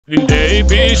A,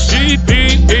 B, C, D,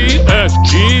 E, F,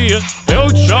 G, H,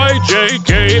 I, J,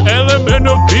 K, L, M, N,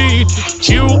 O, P,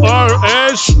 Q, R,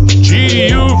 S, G,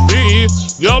 U, V,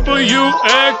 W,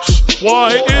 X,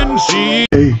 Y, and Z.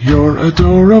 A, you're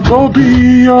adorable.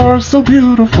 B, you're so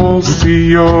beautiful. C,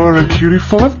 you're a cutie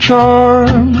full of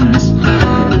charms.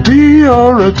 D,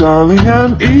 you're a darling.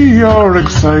 And E, you're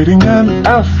exciting. And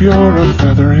F, you're a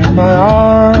feather in my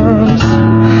arms.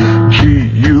 G,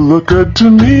 you look good to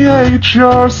me. H,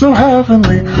 you're so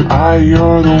heavenly. I,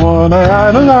 you're the one I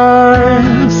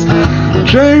idolize.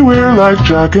 J, we're like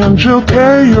Jack and Jill.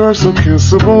 K, you're so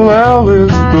kissable. L is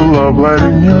the love light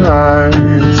in your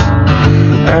eyes.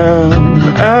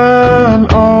 N,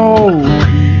 O,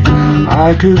 P,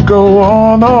 I could go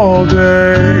on all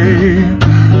day.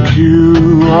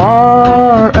 Q,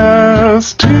 R,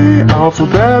 S, T,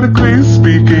 alphabetically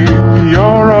speaking,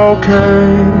 you're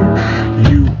okay.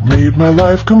 You made my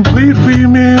life complete. V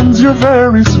means you're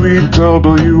very sweet.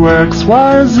 W, X,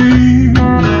 Y, Z.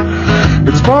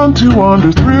 It's fun to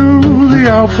wander through the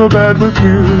alphabet with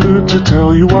you to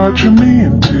tell you what you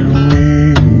mean to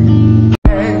me.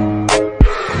 A,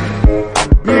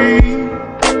 B,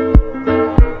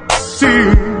 C,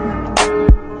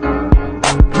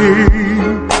 D,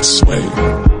 Sway.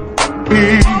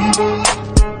 E,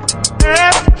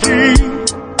 F, G,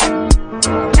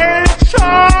 H,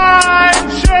 I,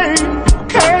 J,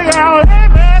 K, L,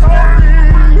 M, N,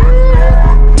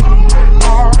 O, P,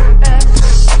 R, S,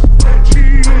 T,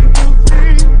 V,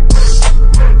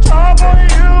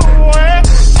 W, X,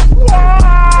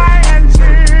 Y, and Z.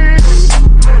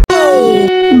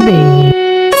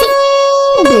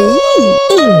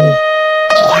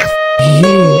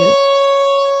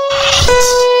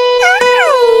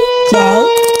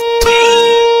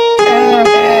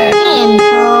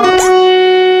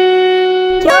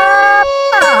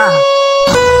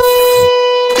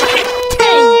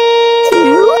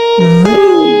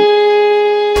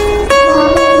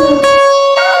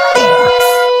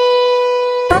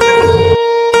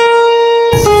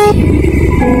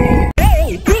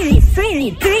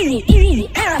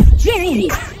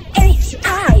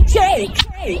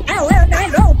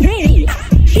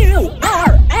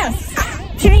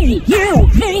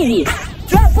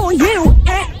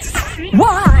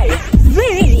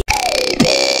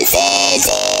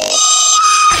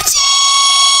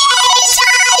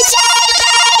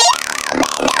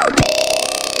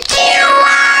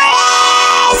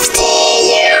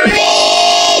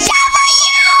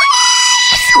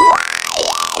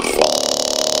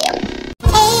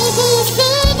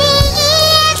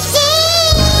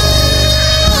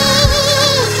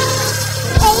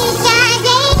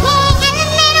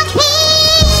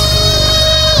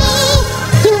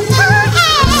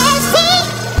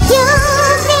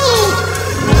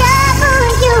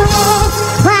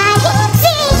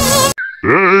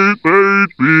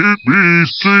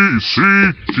 C,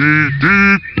 D, D,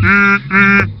 E, E,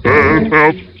 F,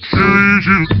 F, G, G,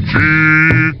 G,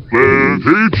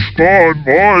 H, I,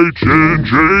 I, J,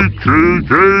 J, K,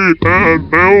 K, L,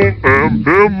 M,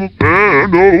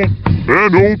 N, O,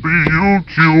 N, O, P, U,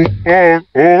 Q, R,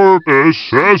 S,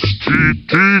 S, T,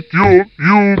 T,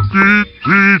 U, V,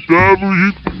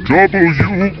 W,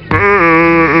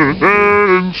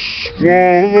 X, Y,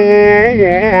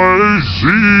 Z.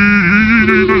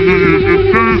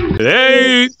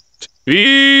 A, B,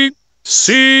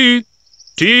 C,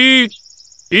 D,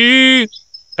 E,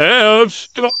 F,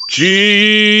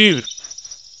 G,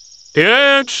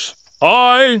 H,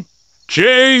 I,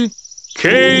 J,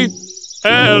 K,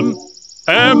 L,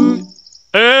 M,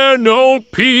 N, O,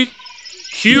 P,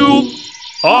 Q,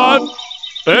 R,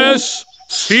 S,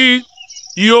 C,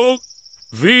 U,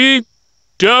 V,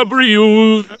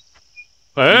 W,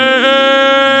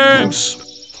 X,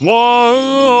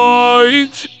 Y,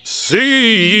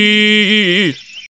 Z.